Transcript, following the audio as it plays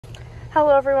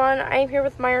Hello everyone, I am here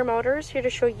with Meyer Motors, here to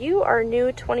show you our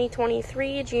new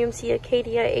 2023 GMC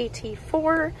Acadia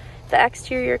AT4. The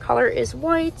exterior color is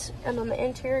white, and then the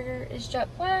interior is jet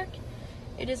black.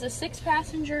 It is a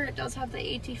 6-passenger, it does have the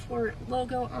AT4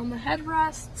 logo on the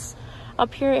headrests.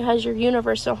 Up here it has your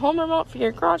universal home remote for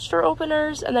your garage door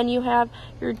openers, and then you have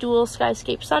your Dual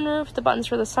Skyscape Sunroof. The buttons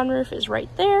for the sunroof is right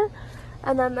there,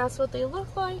 and then that's what they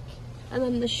look like. And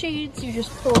then the shades you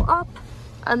just pull up,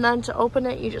 and then to open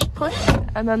it you just push,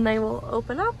 and then they will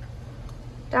open up.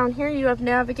 Down here you have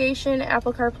navigation,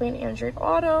 Apple CarPlay and Android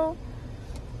Auto.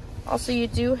 Also you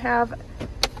do have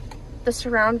the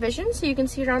surround vision, so you can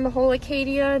see around the whole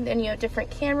Acadia. Then you have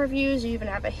different camera views, you even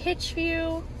have a hitch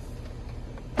view.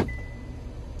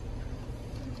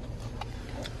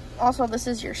 Also this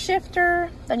is your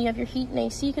shifter, then you have your heat and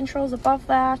AC controls above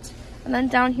that. And then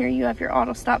down here you have your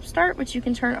auto stop start, which you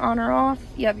can turn on or off.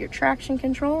 You have your traction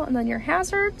control and then your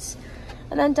hazards.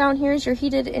 And then down here is your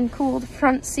heated and cooled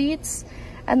front seats.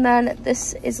 And then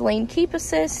this is lane keep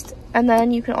assist. And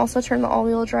then you can also turn the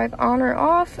all-wheel drive on or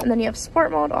off. And then you have sport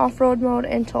mode, off-road mode,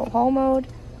 and tow haul mode.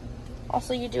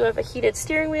 Also you do have a heated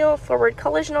steering wheel, forward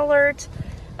collision alert.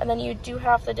 And then you do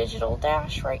have the digital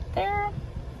dash right there.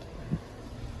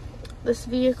 This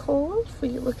vehicle, if we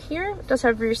look here, it does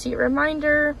have rear seat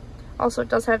reminder. Also, it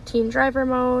does have teen driver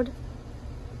mode.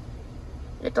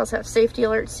 It does have safety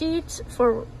alert seats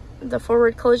for the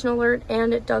forward collision alert,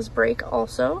 and it does brake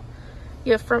also.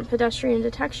 You have front pedestrian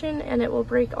detection, and it will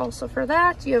brake also for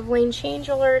that. You have lane change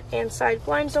alert and side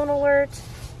blind zone alert.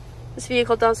 This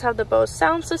vehicle does have the Bose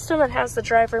Sound System. It has the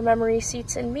driver memory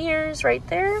seats and mirrors right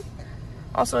there.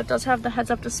 Also, it does have the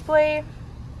heads-up display,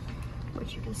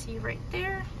 which you can see right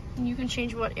there. And you can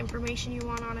change what information you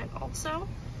want on it also.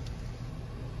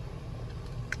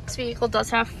 This vehicle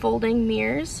does have folding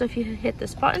mirrors, so if you hit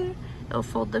this button, it'll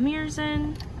fold the mirrors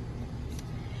in.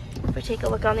 If we take a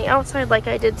look on the outside, like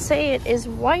I did say, it is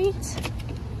white.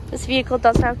 This vehicle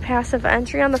does have passive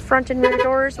entry on the front and rear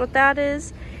doors. What that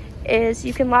is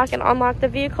you can lock and unlock the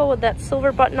vehicle with that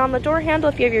silver button on the door handle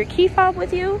if you have your key fob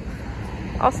with you.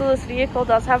 Also, this vehicle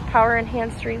does have power and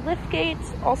hands-free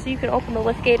liftgates. Also, you can open the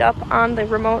liftgate up on the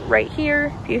remote right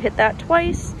here if you hit that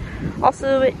twice.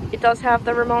 Also, it does have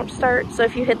the remote start, so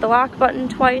if you hit the lock button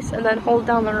twice and then hold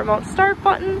down the remote start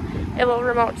button, it will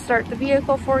remote start the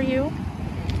vehicle for you.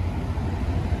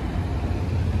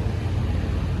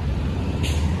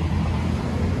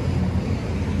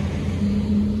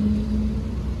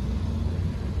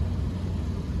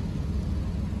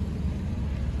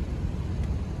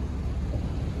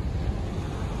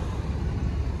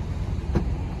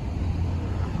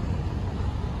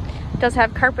 Does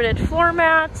have carpeted floor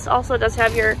mats. Also does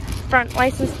have your front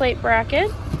license plate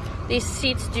bracket. These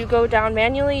seats do go down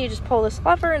manually. You just pull this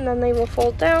lever and then they will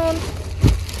fold down.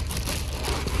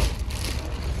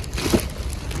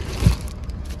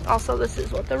 Also, this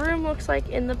is what the room looks like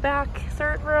in the back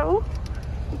third row.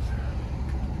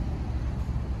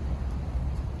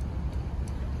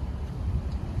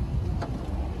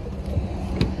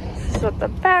 What the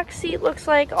back seat looks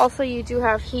like. Also, you do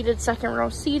have heated second row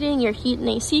seating, your heat and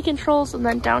AC controls, and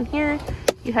then down here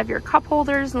you have your cup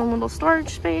holders and a little storage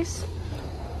space.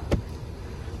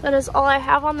 That is all I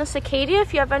have on this Acadia.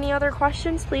 If you have any other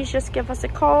questions, please just give us a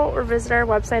call or visit our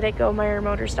website at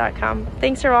gomeyermotors.com.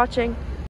 Thanks for watching.